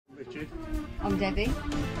Richard. I'm Debbie.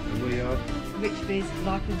 And we are Rich Biz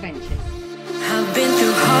Life Adventures. I've been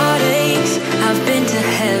through heartaches, I've been to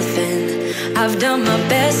heaven. I've done my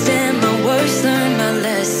best and my worst, learned my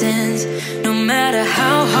lessons. No matter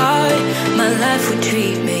how hard my life would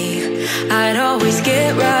treat me, I'd always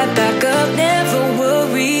get right back up, never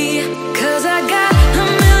worry. Cause I got a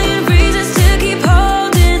million reasons to keep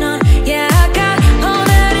holding on. Yeah, I got all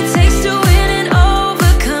that it takes to win and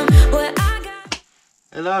overcome what I got.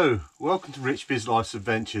 Hello, welcome to Rich Biz Life's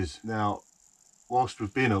Adventures. Now, whilst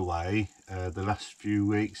we've been away the last few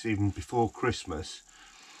weeks, even before Christmas,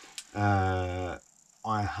 I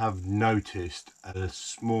have noticed a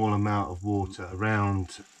small amount of water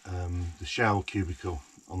around the shower cubicle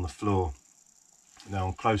on the floor. Now,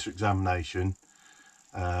 on closer examination,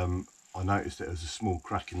 I noticed that there was a small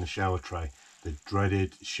crack in the shower tray, the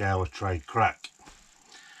dreaded shower tray crack.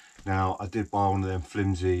 Now, I did buy one of them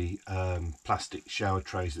flimsy plastic shower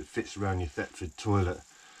trays that fits around your Thetford toilet.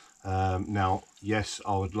 Now, yes,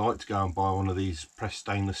 I would like to go and buy one of these pressed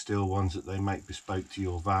stainless steel ones that they make bespoke to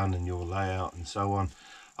your van and your layout and so on.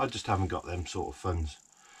 I just haven't got them sort of funds.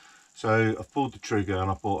 So I've pulled the trigger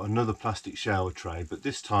and I bought another plastic shower tray, but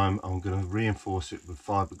this time I'm going to reinforce it with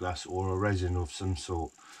fiberglass or a resin of some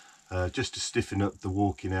sort, just to stiffen up the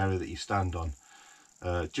walking area that you stand on.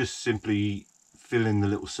 Just simply filling the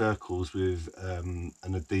little circles with an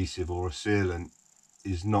adhesive or a sealant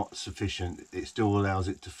is not sufficient. It still allows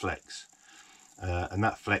it to flex, and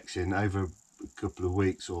that flexing over a couple of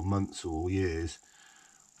weeks or months or years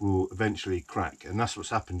will eventually crack, and that's what's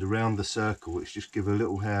happened around the circle. It's just give a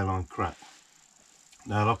little hairline crack.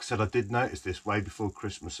 Now, like I said, I did notice this way before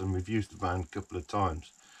Christmas, and we've used the van a couple of times,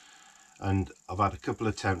 and I've had a couple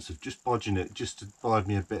of attempts of just bodging it just to bide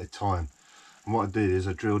me a bit of time. And what I did is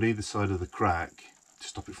I drilled either side of the crack to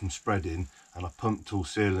stop it from spreading, and I pumped all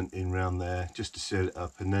sealant in around there just to seal it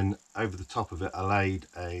up, and then over the top of it I laid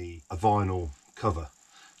a vinyl cover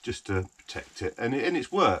just to protect it, and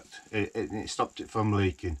it's worked. It stopped it from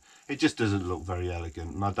leaking. It just doesn't look very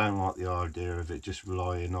elegant, and I don't like the idea of it just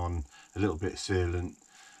relying on a little bit of sealant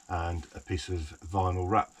and a piece of vinyl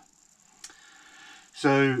wrap.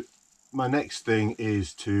 So my next thing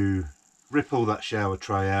is to rip all that shower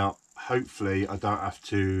tray out. Hopefully I don't have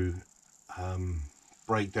to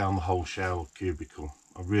break down the whole shower cubicle.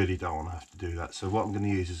 I really don't want to have to do that. So what I'm going to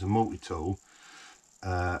use is a multi-tool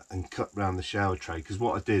and cut round the shower tray, because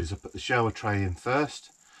what I did is I put the shower tray in first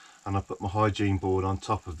and I put my hygiene board on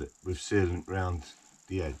top of it with sealant round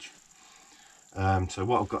the edge. So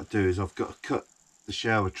what I've got to do is I've got to cut the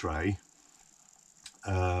shower tray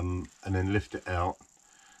and then lift it out,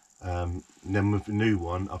 and then with the new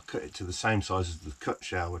one I'll cut it to the same size as the cut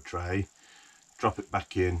shower tray, drop it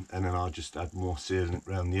back in, and then I'll just add more sealant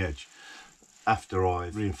around the edge after I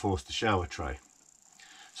reinforce the shower tray.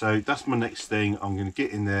 So that's my next thing. I'm going to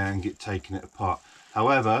get in there and get taking it apart.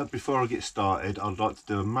 However, before I get started, I'd like to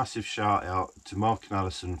do a massive shout out to Mark and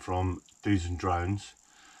Alison from Dudes and Drones.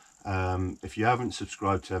 If you haven't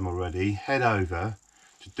subscribed to them already, head over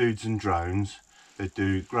to Dudes and Drones. They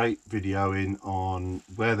do great videoing on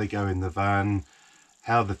where they go in the van,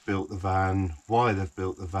 how they've built the van, why they've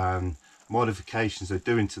built the van, modifications they're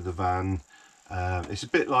doing to the van. It's a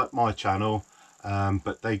bit like my channel,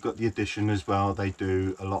 but they've got the addition as well. They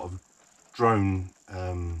do a lot of drone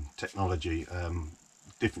technology,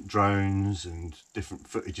 different drones and different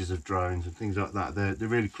footages of drones and things like that. They're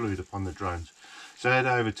really clued up on the drones. So head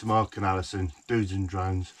over to Mark and Alison, Dudes and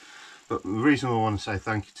Drones. But the reason I want to say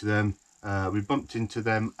thank you to them, we bumped into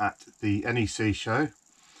them at the NEC show,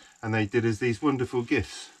 and they did us these wonderful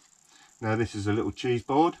gifts. Now, this is a little cheese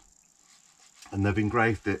board, and they've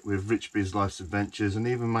engraved it with Rich Biz Life's Adventures, and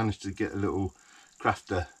even managed to get a little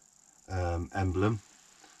crafter emblem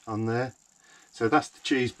on there. So that's the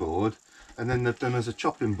cheese board, and then they've done us a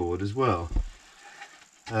chopping board as well,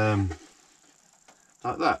 like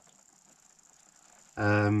that.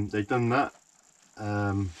 They've done that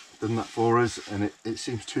for us, and it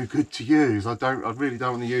seems too good to use. I really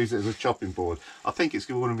don't want to use it as a chopping board. I think it's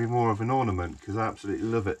going to be more of an ornament, because I absolutely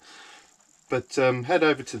love it. But head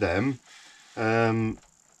over to them.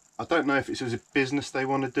 I don't know if it's as a business they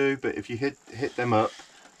want to do, but if you hit them up,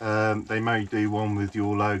 they may do one with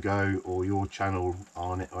your logo or your channel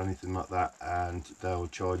on it or anything like that, and they'll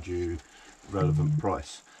charge you relevant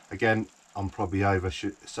price. Again, I'm probably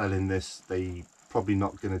overselling this. They probably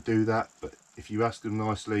not going to do that, but if you ask them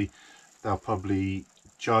nicely, they'll probably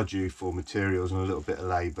charge you for materials and a little bit of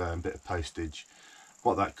labour and a bit of postage.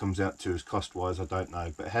 What that comes out to as cost wise, I don't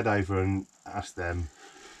know, but head over and ask them.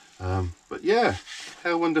 But yeah,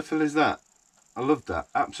 how wonderful is that? I love that,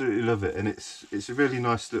 absolutely love it. And it's a really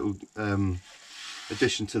nice little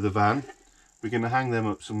addition to the van. We're going to hang them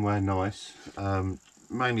up somewhere nice,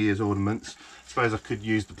 mainly as ornaments. I suppose I could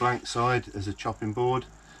use the blank side as a chopping board,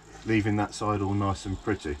 leaving that side all nice and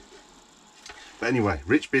pretty. But anyway,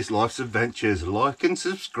 Rich Biz Life's Adventures, like and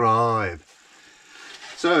subscribe.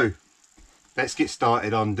 So let's get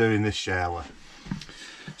started on doing this shower.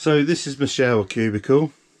 So this is my shower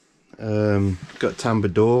cubicle. Got a tambour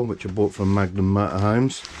door which I bought from Magnum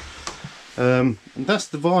Motorhomes, and that's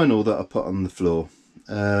the vinyl that I put on the floor.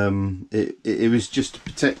 It was just to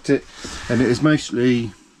protect it, and it was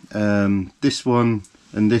mostly this one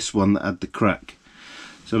and this one that had the crack.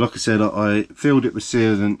 So like I said, I filled it with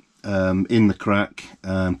sealant in the crack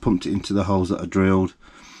and pumped it into the holes that I drilled,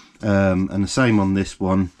 and the same on this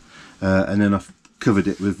one, and then I've covered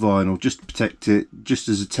it with vinyl just to protect it, just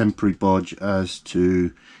as a temporary bodge, as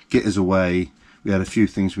to get us away. We had a few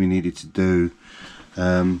things we needed to do,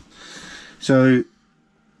 so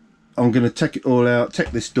I'm going to take it all out,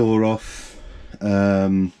 take this door off,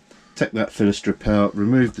 take that filler strip out,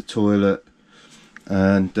 remove the toilet,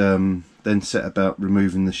 and then set about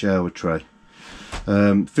removing the shower tray.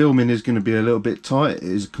 Filming is going to be a little bit tight, it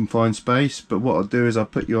is a confined space, but what I'll do is I'll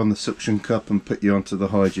put you on the suction cup and put you onto the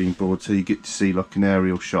hygiene board so you get to see like an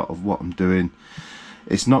aerial shot of what I'm doing.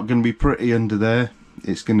 It's not going to be pretty under there,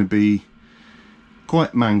 it's going to be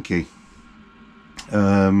quite manky.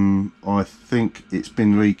 I think it's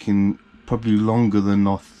been leaking probably longer than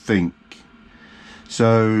I think,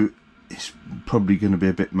 so it's probably going to be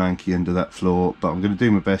a bit manky under that floor, but I'm going to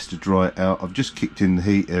do my best to dry it out. I've just kicked in the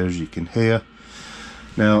heater, as you can hear.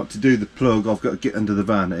 Now to do the plug, I've got to get under the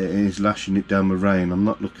van. It is lashing it down with rain. I'm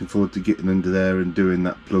not looking forward to getting under there and doing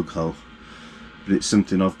that plug hole, but it's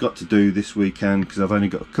something I've got to do this weekend because I've only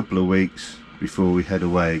got a couple of weeks before we head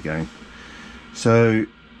away again. So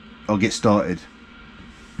I'll get started.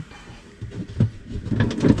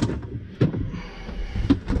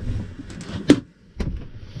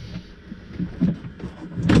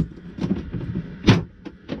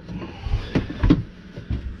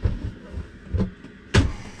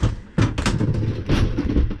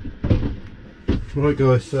 Right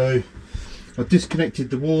guys, so I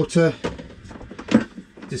disconnected the water,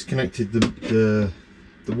 disconnected the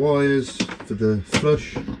wires for the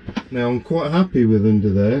flush. Now I'm quite happy with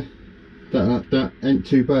under there. That ain't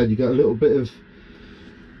too bad. You got a little bit of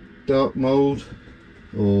dark mould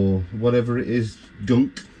or whatever it is,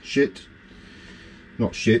 gunk, shit,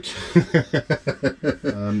 not shit.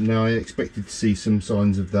 Now I expected to see some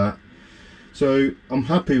signs of that, so I'm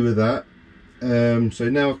happy with that. So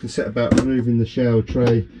now I can set about removing the shower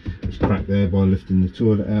tray. It's cracked there by lifting the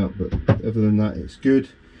toilet out, but other than that it's good.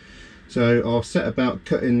 So I'll set about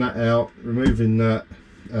cutting that out, removing that,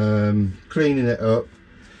 cleaning it up.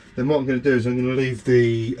 Then what I'm going to do is I'm going to leave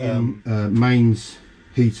the mains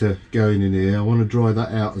heater going in here. I want to dry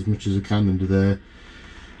that out as much as I can under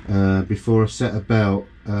there before I set about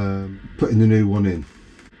putting the new one in.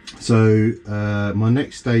 So my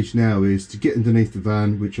next stage now is to get underneath the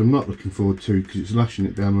van, which I'm not looking forward to because it's lashing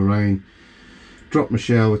it down with rain, drop my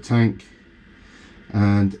shower tank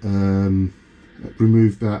and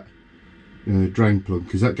remove that drain plug,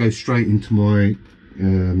 because that goes straight into my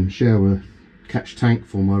shower catch tank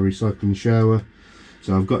for my recycling shower.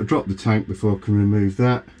 So I've got to drop the tank before I can remove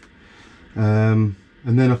that, and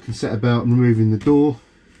then I can set about removing the door.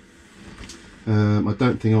 I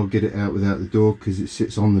don't think I'll get it out without the door because it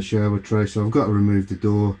sits on the shower tray, so I've got to remove the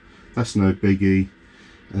door. That's no biggie.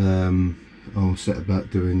 I'll set about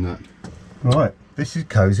doing that. Right, this is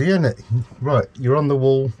cosy, isn't it? Right, you're on the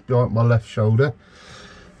wall behind my left shoulder.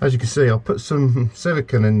 As you can see, I've put some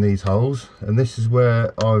silicone in these holes, and this is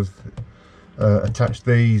where I've attached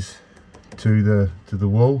these to the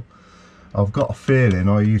wall. I've got a feeling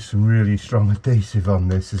I used some really strong adhesive on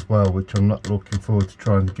this as well, which I'm not looking forward to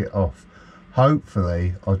trying to get off.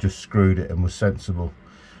 Hopefully I just screwed it and was sensible,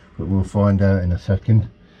 but we'll find out in a second.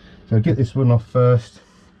 So get this one off first,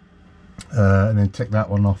 and then take that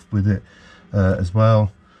one off with it as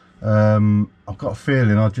well. I've got a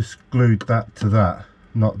feeling I just glued that to that,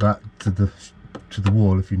 not that to the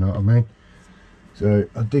wall, if you know what I mean. So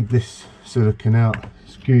I dig this silicone out.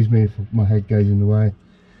 Excuse me if my head goes in the way.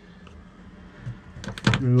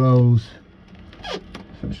 Through holes.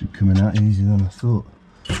 It's actually coming out easier than I thought.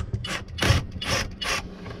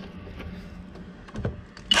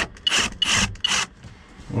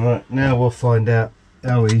 Right, now we'll find out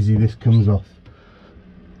how easy this comes off.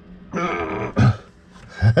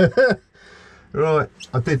 Right,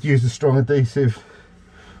 I did use a strong adhesive.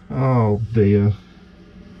 Oh dear.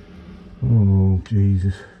 Oh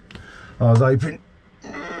Jesus. I was hoping.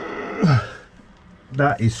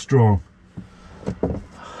 That is strong.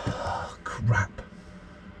 Oh, crap.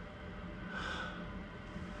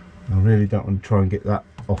 really don't want to try and get that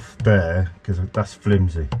off there because that's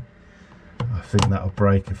flimsy. I think that'll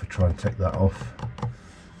break if I try and take that off.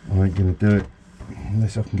 I ain't going to do it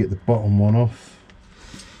unless I can get the bottom one off.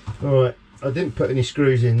 Alright, I didn't put any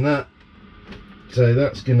screws in that, so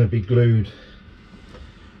that's going to be glued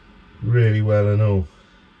really well and all.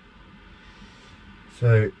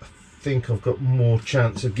 So I think I've got more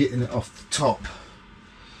chance of getting it off the top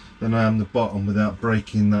than I am the bottom without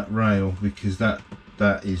breaking that rail, because that's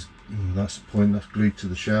the point, that's glued to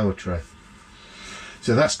the shower tray.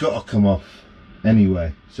 So that's got to come off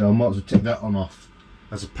anyway, so I might as well take that one off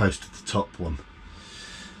as opposed to the top one,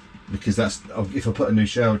 because that's, if I put a new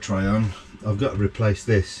shower tray on, I've got to replace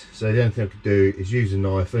this. So the only thing I could do is use a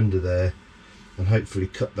knife under there and hopefully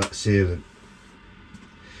cut that sealant.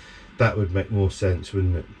 That would make more sense,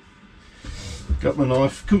 wouldn't it? Got my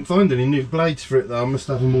knife, couldn't find any new blades for it though, I must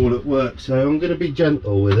have them all at work, so I'm going to be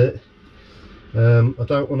gentle with it. I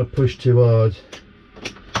don't want to push too hard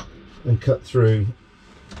and cut through,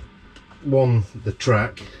 one, the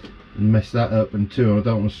track and mess that up, and two, I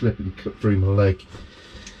don't want to slip and cut through my leg.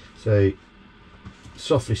 So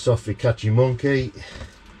softly catchy monkey.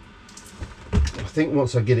 I think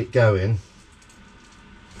once I get it going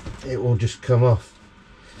it will just come off.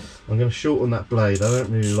 I'm going to shorten that blade, I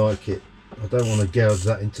don't really like it. I don't want to gouge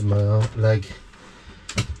that into my leg.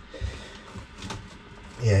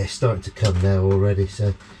 Yeah, it's starting to come now already,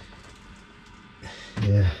 so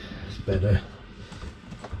yeah, it's better.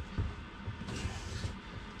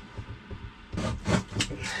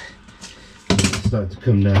 It's starting to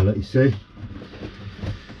come now, let you see.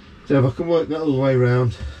 So if I can work that all the way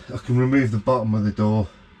around, I can remove the bottom of the door.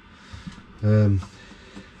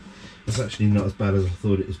 It's actually not as bad as I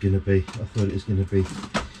thought it was going to be. I thought it was going to be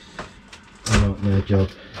a nightmare job.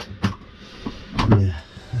 Yeah,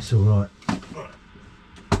 that's alright.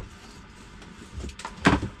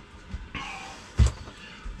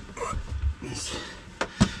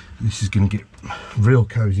 This is going to get real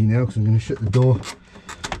cosy now because I'm going to shut the door.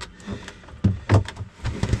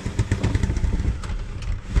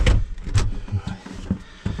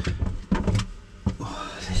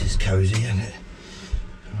 Oh, this is cosy, isn't it?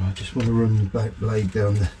 I just want to run the back blade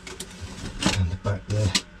down the back there.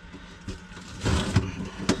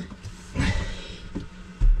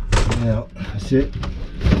 Now that's it.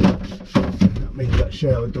 That means that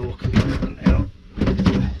shower door can come out.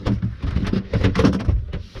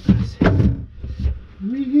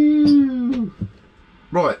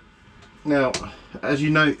 Right, now as you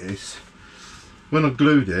notice, when I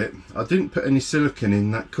glued it, I didn't put any silicone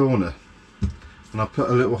in that corner, and I put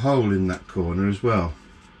a little hole in that corner as well,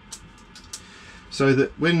 so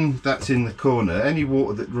that when that's in the corner, any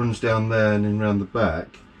water that runs down there and in around the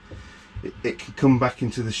back, it can come back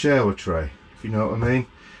into the shower tray, if you know what I mean.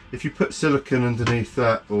 If you put silicone underneath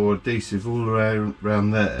that or adhesive all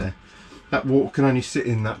around there, that water can only sit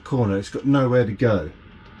in that corner, it's got nowhere to go.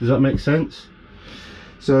 Does that make sense?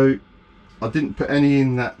 So I didn't put any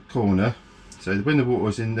in that corner, so when the water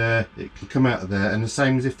was in there it can come out of there, and the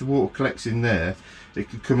same as if the water collects in there, it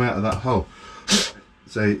can come out of that hole.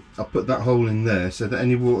 So I put that hole in there so that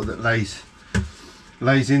any water that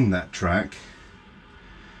lays in that track,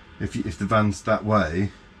 if the van's that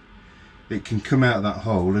way, it can come out of that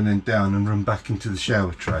hole and then down and run back into the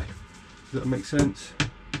shower tray. Does that make sense?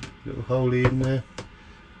 Little hole in there,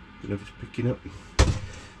 don't know if it's picking up.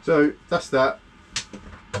 So that's that.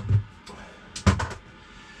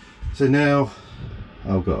 So now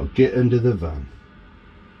I've got to get under the van.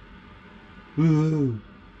 Woo!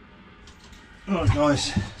 Alright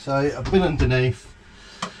guys, so I've been underneath,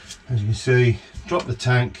 as you can see, dropped the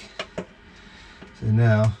tank. So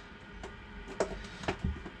now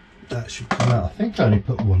that should come out. I think I only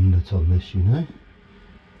put one nut on this, you know.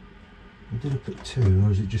 Or did I put two,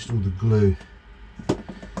 or is it just all the glue?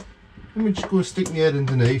 Let me just go and stick my head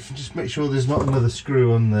underneath and just make sure there's not another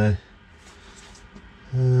screw on there.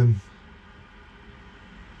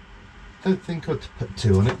 Don't think I'd put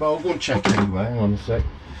two on it, but I'll go and check anyway. Hang on a sec.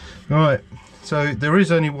 Right, so there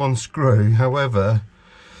is only one screw. However,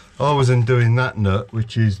 I was undoing that nut,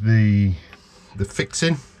 which is the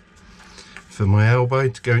fixing for my elbow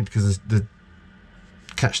to go into, because the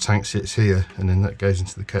catch tank sits here and then that goes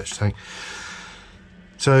into the catch tank.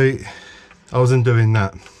 So I was undoing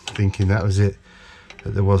that, thinking that was it,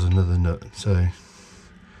 but there was another nut. So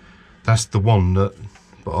that's the one nut,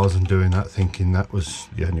 but I was undoing that thinking that was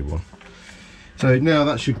the only one. So now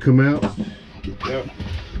that should come out. I'm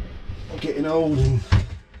getting old and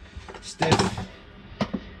stiff.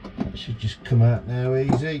 That should just come out now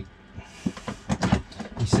easy.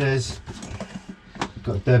 He says, I've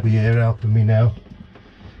got Debbie here helping me now.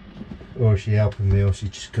 Or is she helping me, or she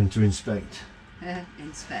just come to inspect?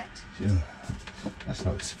 Inspect. Yeah. That's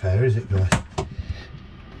not fair, is it, guys?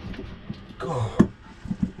 God.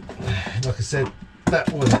 Like I said,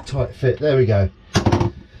 that was a tight fit. There we go.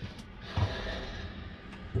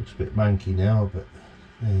 Looks a bit manky now, but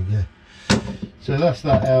there you go. So that's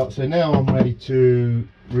that out. So now I'm ready to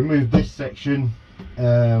remove this section,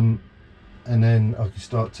 and then I can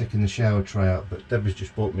start taking the shower tray out. But Deborah's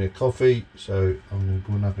just bought me a coffee, so I'm going to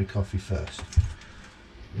go and have my coffee first.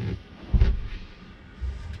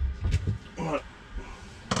 Right.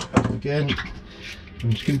 Again,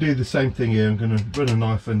 I'm just going to do the same thing here. I'm going to run a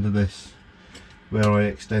knife under this where I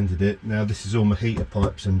extended it. Now this is all my heater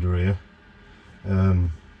pipes under here,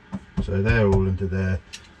 so they're all under there.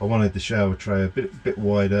 I wanted the shower tray a bit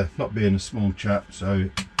wider, not being a small chap, so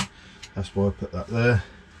that's why I put that there.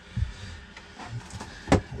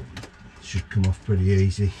 It should come off pretty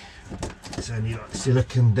easy. It's only like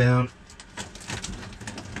silicone down.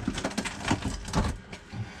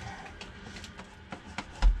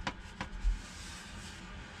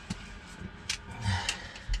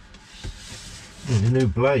 Need a new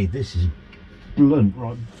blade. This is blunt,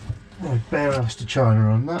 right bare ass to China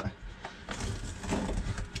on that.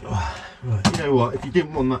 Right, you know what, if you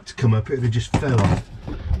didn't want that to come up, it would have just fell off.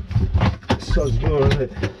 Sod's law, isn't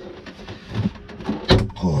it?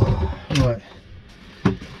 Oh, right.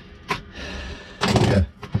 Yeah.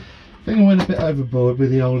 I think I went a bit overboard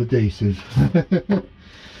with the old adhesive.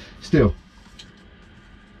 Still,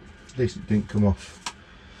 at least it didn't come off.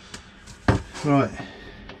 Right.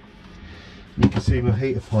 You can see my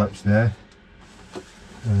heater pipes there.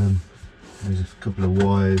 There's a couple of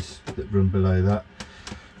wires that run below that.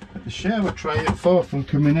 But the shower tray is far from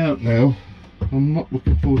coming out now. I'm not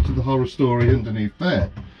looking forward to the horror story underneath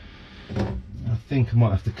there. I think I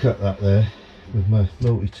might have to cut that there with my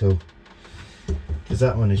multi-tool, because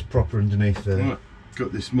that one is proper underneath there. Right,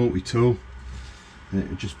 got this multi-tool, and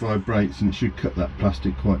it just vibrates and it should cut that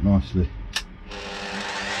plastic quite nicely.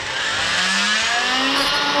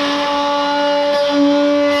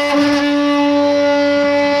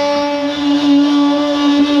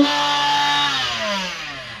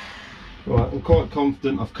 I'm quite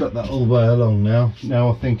confident I've cut that all the way along now.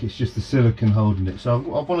 Now I think it's just the silicone holding it. So I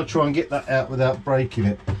want to try and get that out without breaking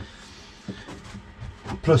it.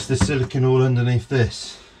 Plus the silicone all underneath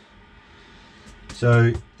this.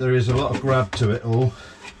 So there is a lot of grab to it all.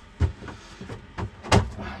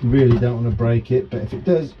 Really don't want to break it, but if it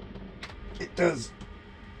does, it does.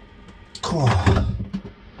 Oh,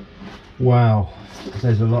 wow,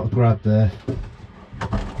 there's a lot of grab there.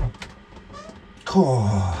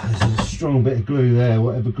 Oh, there's a strong bit of glue there.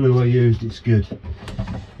 Whatever glue I used, it's good.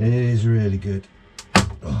 It is really good.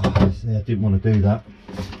 Oh, I didn't want to do that.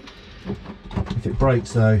 If it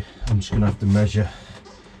breaks though, I'm just going to have to measure.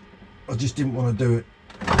 I just didn't want to do it,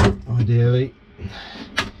 ideally.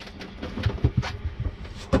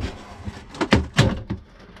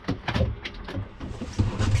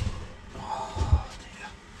 Oh dear.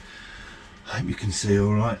 I hope you can see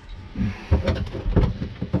all right.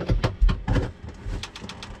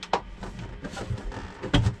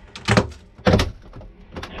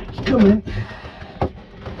 Coming.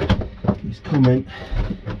 It's coming.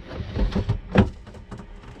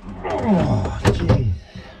 Oh, jeez.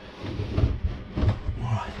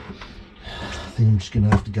 Right. I think I'm just going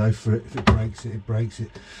to have to go for it. If it breaks it, it breaks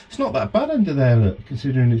it. It's not that bad under there, look,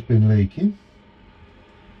 considering it's been leaking.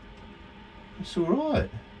 It's alright.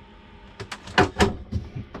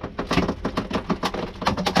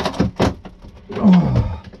 Oh.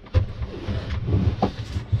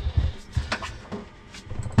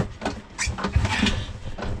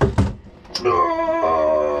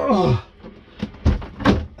 Oh.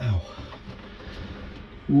 Ow.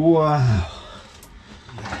 Wow.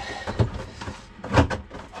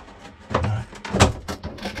 Right.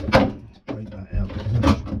 Let's break that out.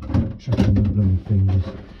 I'm trapping my bloody fingers.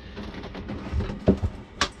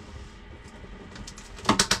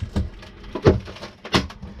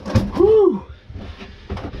 Whew.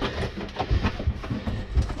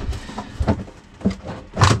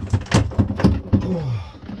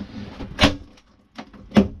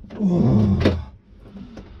 Oh.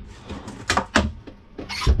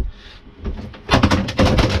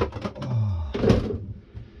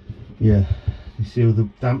 Yeah, you see all the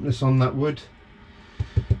dampness on that wood?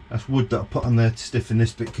 That's wood that I put on there to stiffen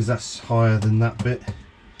this bit because that's higher than that bit.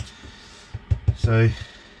 So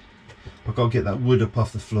I've got to get that wood up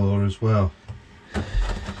off the floor as well.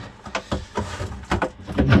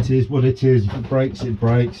 It is what it is. If it breaks, it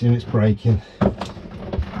breaks, and it's breaking.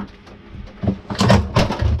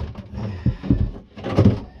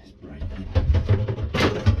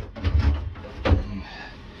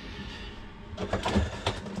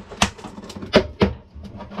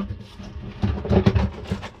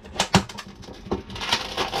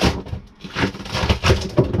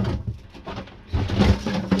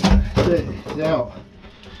 it, it's out.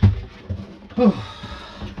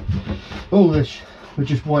 All this we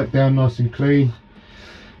just wiped down nice and clean.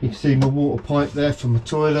 You can see my water pipe there from my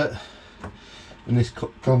toilet, and this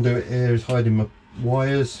conduit here is hiding my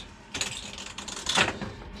wires.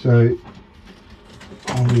 So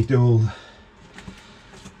I'll redo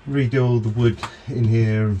all the wood in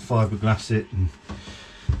here and fiberglass it, and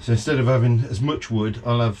so instead of having as much wood,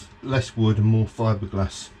 I'll have less wood and more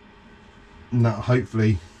fiberglass, and that'll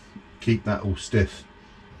hopefully keep that all stiff.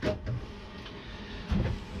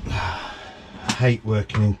 I hate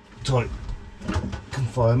working in tight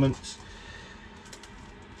confinements.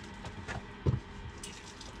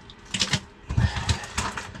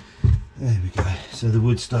 There we go, so the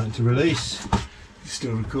wood's starting to release.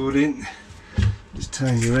 Still recording, just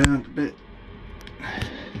turn you around a bit.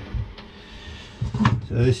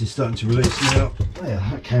 So this is starting to release now. Yeah,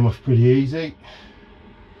 that came off pretty easy.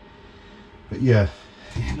 But yeah,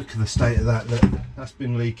 look at the state of that. Look, that's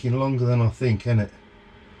been leaking longer than I think, hasn't it?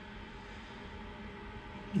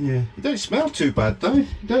 Yeah, it don't smell too bad though. It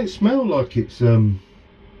don't smell like it's really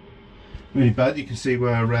bad. You can see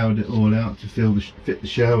where I round it all out to fit the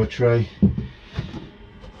shower tray.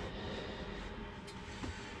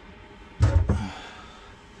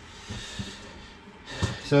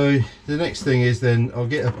 So the next thing is then I'll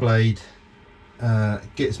get a blade,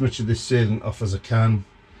 get as much of this sealant off as I can,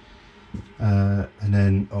 and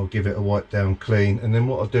then I'll give it a wipe down clean, and then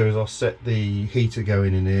what I'll do is I'll set the heater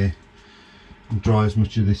going in here and dry as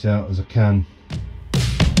much of this out as I can.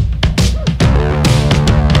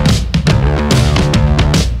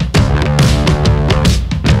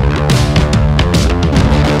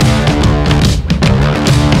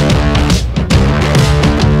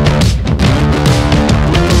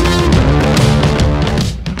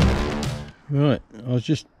 Right, I was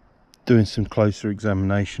just doing some closer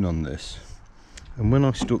examination on this, and when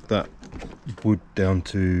I stuck that wood down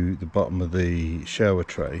to the bottom of the shower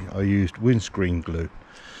tray, I used windscreen glue.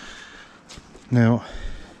 Now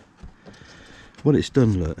what it's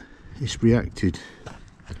done, look, it's reacted, I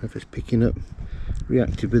don't know if it's picking up,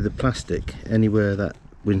 reacted with the plastic anywhere that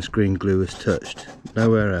windscreen glue has touched,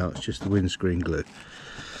 nowhere else, just the windscreen glue.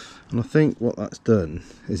 And I think what that's done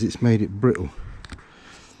is it's made it brittle.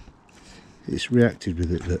 It's reacted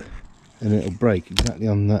with it, look, and it'll break exactly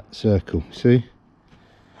on that circle. See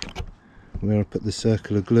where I put the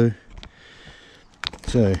circle of glue?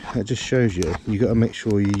 So that just shows you got to make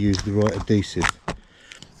sure you use the right adhesive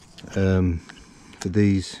for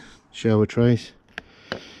these shower trays.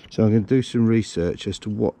 So I'm going to do some research as to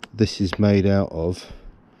what this is made out of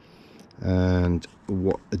and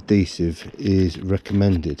what adhesive is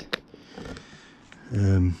recommended,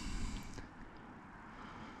 and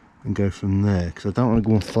go from there, because I don't want to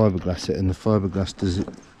go and fiberglass it and the fiberglass does it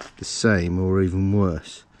the same or even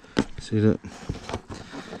worse. See that?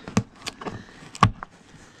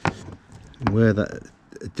 And where that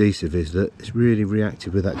adhesive is, that it's really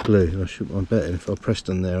reacted with that glue. I'm betting if I pressed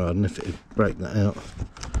on there, I don't know if it would break that out.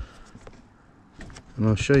 And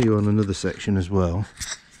I'll show you on another section as well.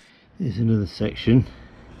 Here's another section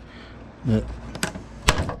that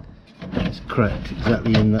it's cracked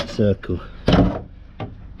exactly in that circle.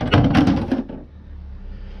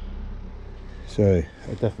 So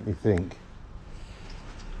I definitely think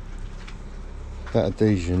that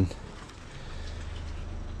adhesion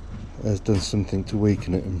has done something to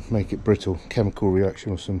weaken it and make it brittle, chemical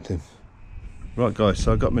reaction or something. Right guys,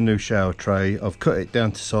 so I've got my new shower tray. I've cut it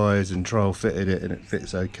down to size and trial fitted it, and it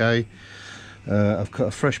fits okay. I've cut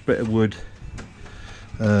a fresh bit of wood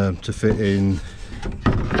to fit in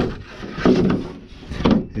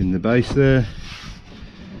the base there,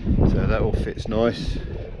 so that all fits nice.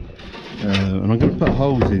 And I'm going to put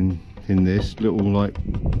holes in this, little like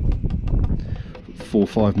 4 or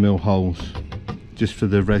 5 mil holes, just for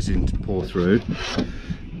the resin to pour through.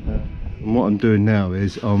 And what I'm doing now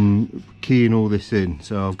is I'm keying all this in.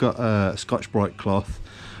 So I've got a Scotch-Brite cloth,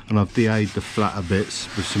 and I've de-aired the flatter bits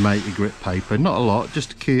with some 80 grit paper, not a lot,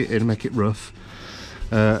 just to key it in and make it rough.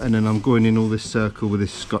 And then I'm going in all this circle with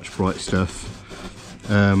this Scotch-Brite stuff,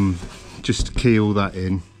 just to key all that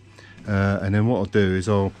in. And then what I'll do is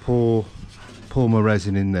I'll pour my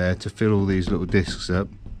resin in there to fill all these little discs up,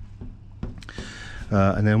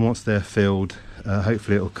 and then once they're filled,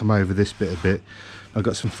 hopefully it'll come over this bit a bit. I've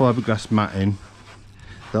got some fiberglass matting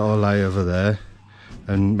that I'll lay over there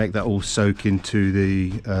and make that all soak into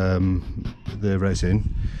the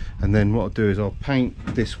resin. And then what I'll do is I'll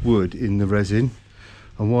paint this wood in the resin,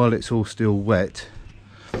 and while it's all still wet,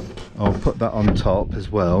 I'll put that on top as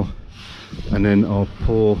well, and then I'll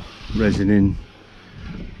pour resin in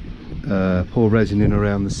pour resin in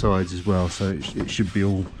around the sides as well, so it should be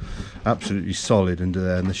all absolutely solid under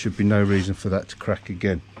there, and there should be no reason for that to crack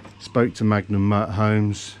again. Spoke to Magnum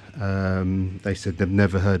Homes. They said they've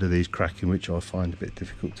never heard of these cracking, which I find a bit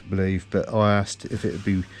difficult to believe, but I asked if it would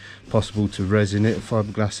be possible to resin it,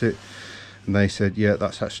 fiberglass it, and they said yeah,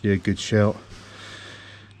 that's actually a good shout.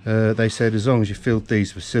 They said as long as you filled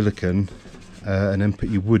these with silicone and then put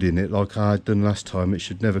your wood in it like I had done last time, it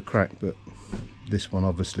should never crack, but this one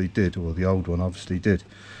obviously did, or the old one obviously did.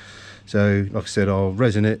 So like I said, I'll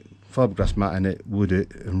resin it, fiberglass mat in it, wood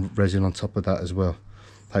it, and resin on top of that as well,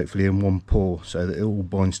 hopefully in one pour, so that it all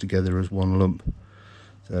binds together as one lump.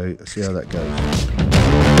 So let's see how that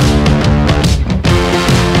goes.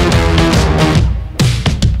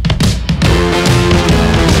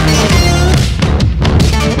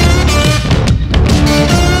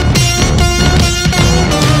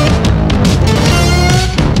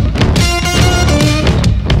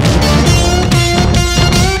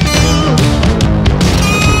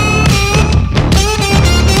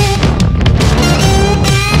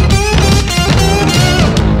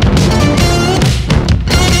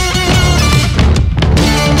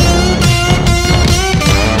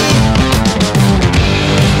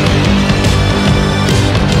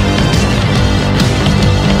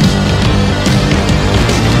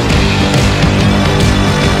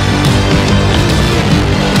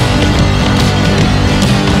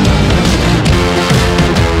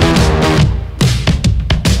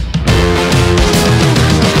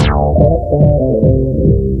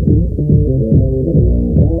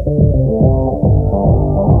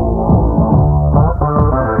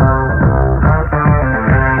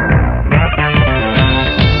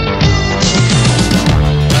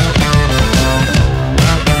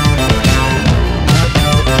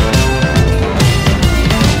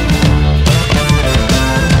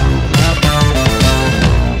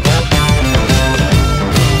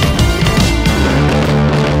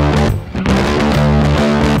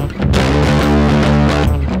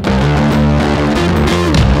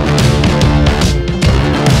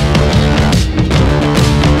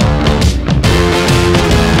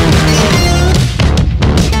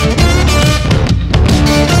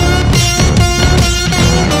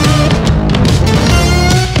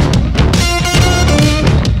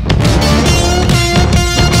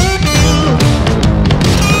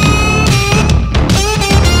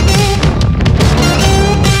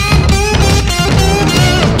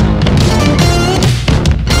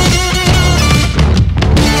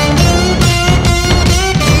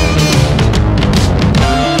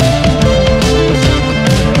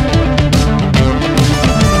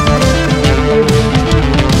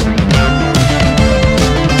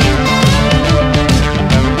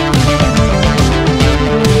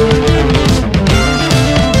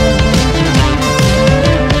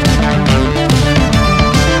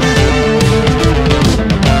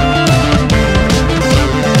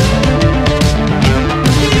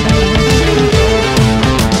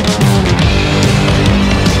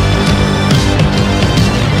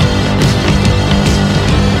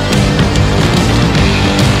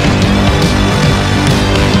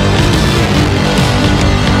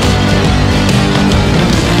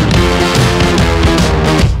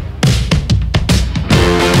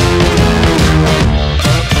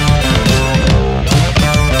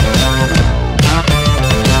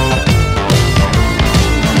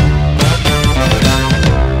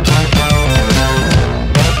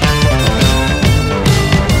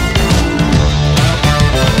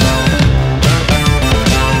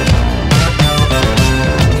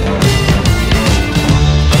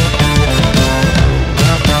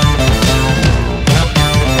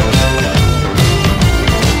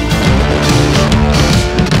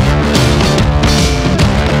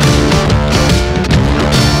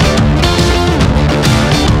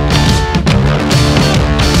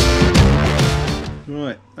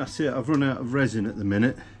 That's it, I've run out of resin at the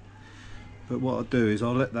minute, but what I'll do is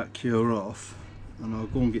I'll let that cure off and I'll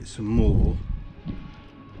go and get some more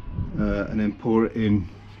and then pour it in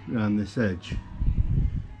around this edge.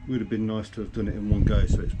 Would have been nice to have done it in one go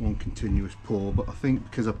so it's one continuous pour, but I think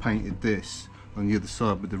because I painted this on the other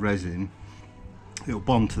side with the resin, it'll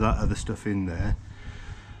bond to that other stuff in there,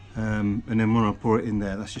 and then when I pour it in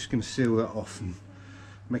there, that's just going to seal that off and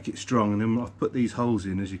make it strong. And then I've put these holes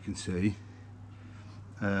in, as you can see,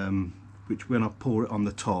 which when I pour it on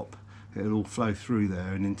the top, it'll all flow through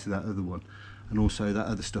there and into that other one, and also that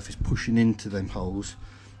other stuff is pushing into them holes,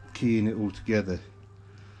 keying it all together.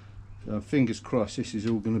 So fingers crossed this is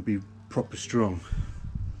all going to be proper strong.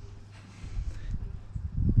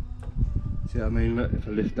 See what I mean? Look, if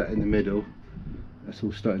I lift that in the middle, that's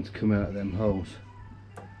all starting to come out of them holes.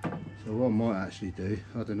 So what I might actually do,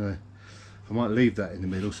 I don't know, I might leave that in the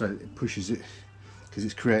middle so it pushes it, because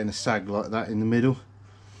it's creating a sag like that in the middle.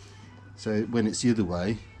 So when it's the other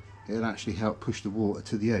way, it'll actually help push the water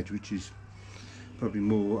to the edge, which is probably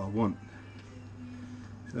more what I want.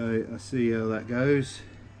 So I see how that goes.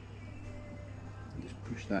 Just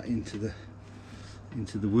push that into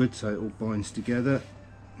the wood so it all binds together.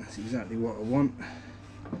 That's exactly what I want.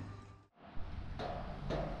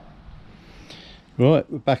 Right,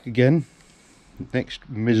 we're back again. Next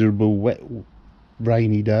miserable, wet,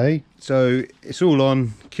 rainy day. So it's all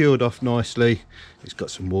on, cured off nicely. It's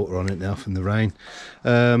got some water on it now from the rain.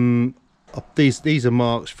 These are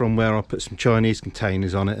marks from where I put some Chinese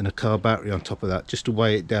containers on it and a car battery on top of that, just to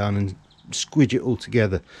weigh it down and squidge it all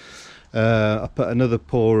together. I put another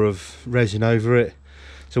pour of resin over it.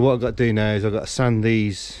 So what I've got to do now is I've got to sand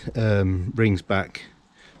these rings back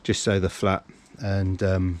just so they're flat, and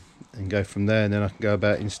go from there, and then I can go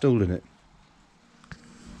about installing it.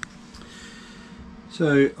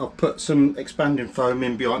 So I've put some expanding foam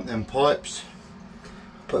in behind them pipes,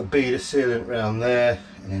 put a bead of sealant around there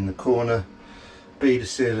and in the corner, bead of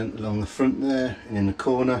sealant along the front there and in the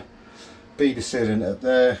corner, bead of sealant up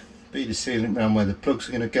there, bead of sealant around where the plugs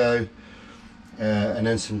are going to go, and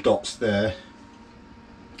then some dots there.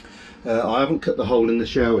 I haven't cut the hole in the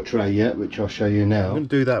shower tray yet, which I'll show you now. I'm going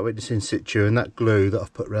to do that with this in situ, and that glue that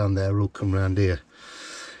I've put around there will come around here.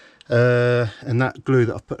 And that glue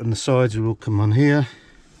that I've put on the sides will all come on here.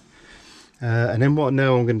 And then what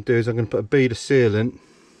now I'm going to do is I'm going to put a bead of sealant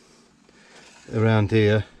around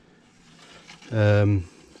here. And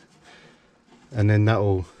then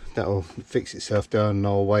that'll fix itself down, and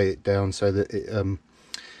I'll weigh it down so that it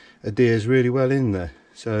adheres really well in there.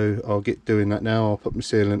 So I'll get doing that now. I'll put my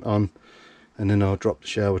sealant on, and then I'll drop the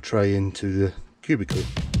shower tray into the cubicle.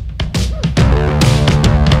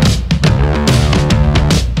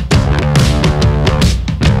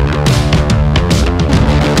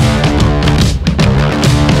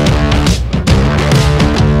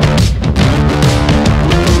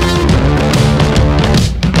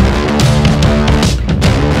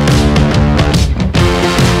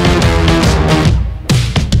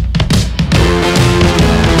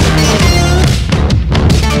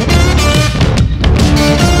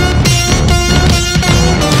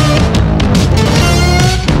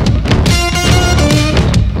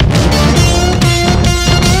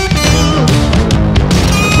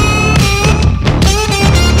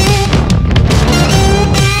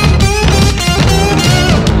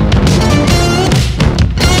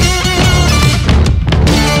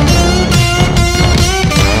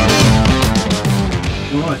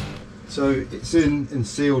 It's in and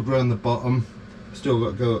sealed around the bottom. Still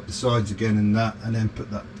got to go up the sides again and that, and then put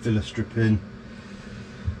that filler strip in.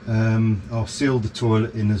 I'll seal the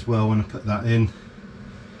toilet in as well when I put that in,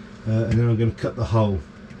 and then I'm going to cut the hole.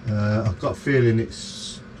 I've got a feeling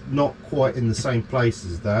it's not quite in the same place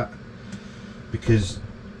as that, because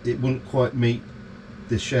it wouldn't quite meet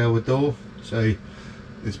the shower door, so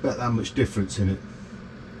there's about that much difference in it.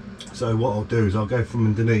 So what I'll do is I'll go from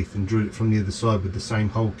underneath and drill it from the other side with the same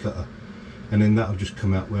hole cutter, and then that'll just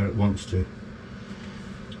come out where it wants to.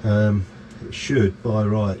 It should by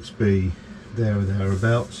rights be there or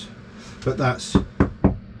thereabouts, but that's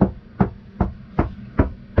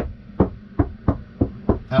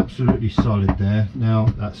absolutely solid there.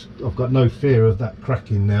 Now I've got no fear of that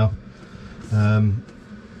cracking now.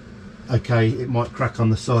 Okay, it might crack on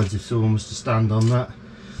the sides if someone was to stand on that,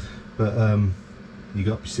 but you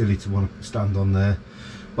got to be silly to want to stand on there.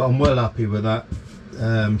 But I'm well happy with that.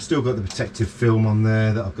 Still got the protective film on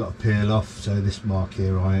there that I've got to peel off, so this mark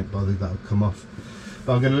here I ain't bothered, that'll come off.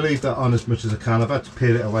 But I'm going to leave that on as much as I can. I've had to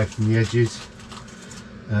peel it away from the edges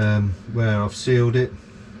where I've sealed it,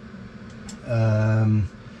 but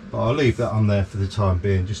I'll leave that on there for the time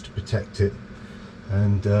being just to protect it.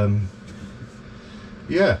 And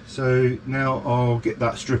yeah, so now I'll get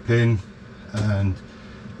that strip in, and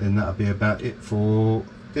then that'll be about it for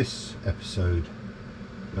this episode.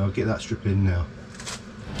 I'll get that strip in now.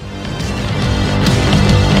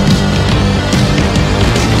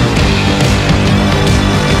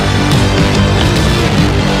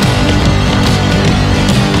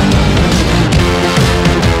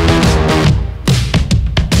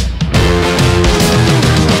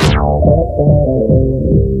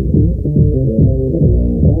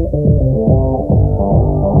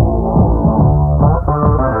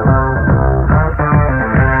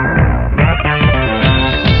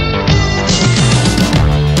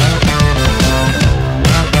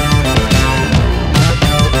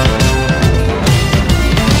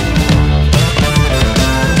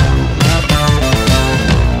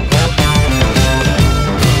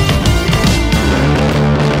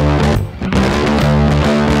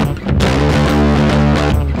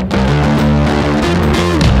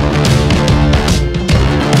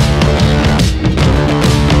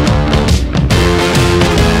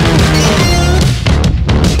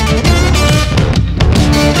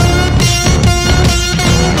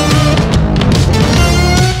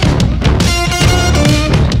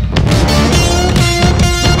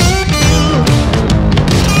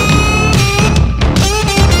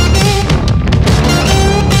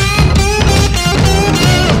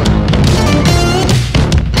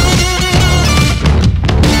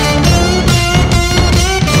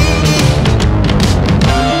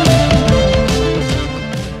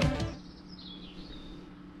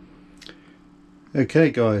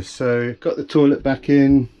 Okay guys, so got the toilet back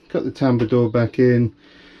in, got the tambour door back in.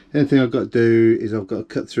 The only thing I've got to do is I've got to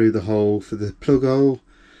cut through the hole for the plug hole,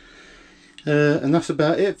 and that's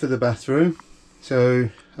about it for the bathroom.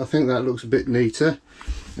 So I think that looks a bit neater,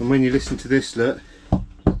 and when you listen to this, look,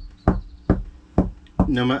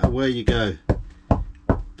 no matter where you go,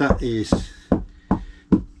 that is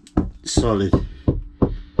solid.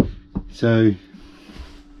 So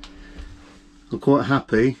I'm quite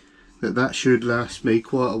happy that that should last me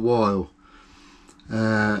quite a while,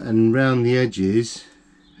 and round the edges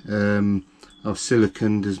I've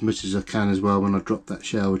siliconed as much as I can as well when I dropped that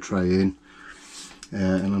shower tray in,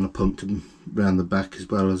 and then I pumped them round the back as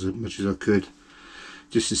well as much as I could,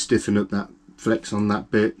 just to stiffen up that flex on that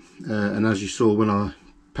bit. And as you saw when I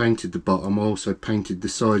painted the bottom, I also painted the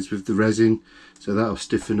sides with the resin, so that'll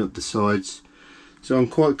stiffen up the sides. So I'm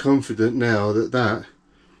quite confident now that that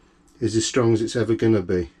is as strong as it's ever going to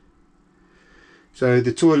be. So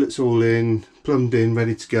the toilet's all in, plumbed in,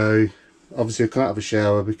 ready to go. Obviously I can't have a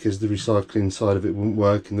shower because the recycling side of it wouldn't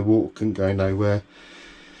work and the water couldn't go nowhere.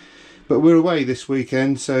 But we're away this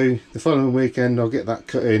weekend, so the following weekend I'll get that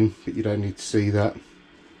cut in, but you don't need to see that.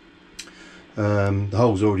 The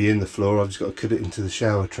hole's already in the floor, I've just got to cut it into the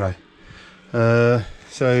shower tray.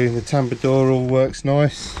 So the tambour door all works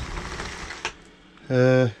nice.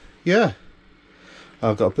 Yeah,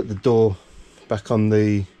 I've got to put the door back on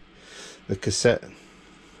the cassette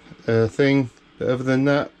thing, but other than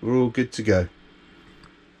that we're all good to go.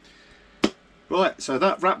 Right, so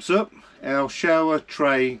that wraps up our shower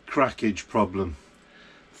tray crackage problem.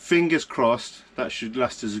 Fingers crossed that should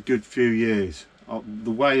last us a good few years.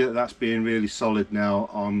 The way that that's being really solid now,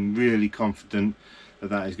 I'm really confident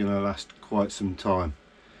that that is going to last quite some time.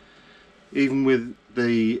 Even with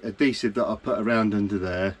the adhesive that I put around under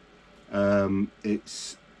there,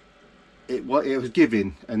 it was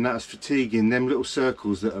giving, and that's fatiguing them little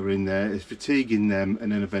circles that are in there. It's fatiguing them,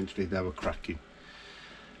 and then eventually they were cracking.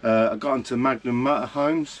 I got into Magnum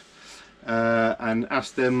Motorhomes and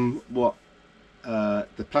asked them what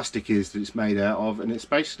the plastic is that it's made out of, and it's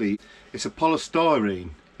a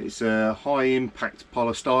polystyrene. It's a high impact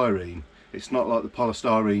polystyrene. It's not like the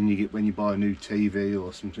polystyrene you get when you buy a new TV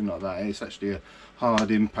or something like that. It's actually a hard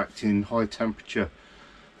impacting, high temperature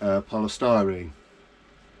polystyrene.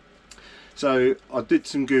 So I did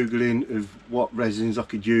some googling of what resins I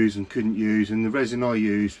could use and couldn't use, and the resin I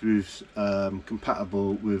used was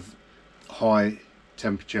compatible with high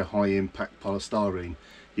temperature, high impact polystyrene.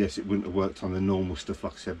 Yes, it wouldn't have worked on the normal stuff,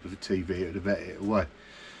 like I said, with a TV, it would have ate it away.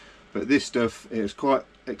 But this stuff, it was quite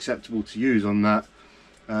acceptable to use on that.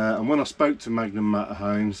 And when I spoke to Magnum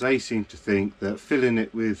Motorhomes, they seemed to think that filling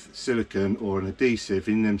it with silicone or an adhesive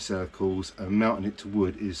in them circles and mounting it to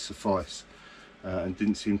wood is suffice. And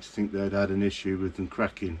didn't seem to think they'd had an issue with them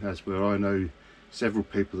cracking, as where I know several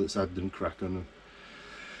people that's had them crack on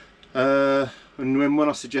them. And when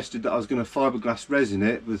I suggested that I was going to fiberglass resin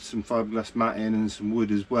it with some fiberglass matting and some wood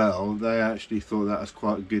as well, they actually thought that was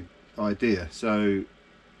quite a good idea. So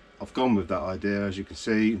I've gone with that idea, as you can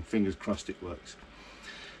see, and fingers crossed it works.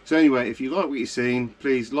 So anyway, if you like what you've seen,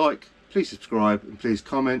 please like, please subscribe, and please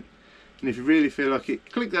comment. And if you really feel like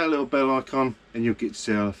it, click that little bell icon and you'll get to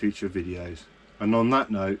see our future videos. And on that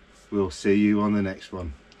note, we'll see you on the next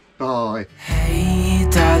one. Bye. Hey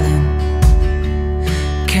darling,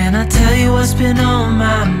 can I tell you what's been on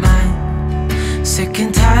my mind? Sick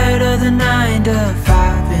and tired of the 9 to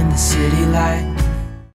 5 in the city light.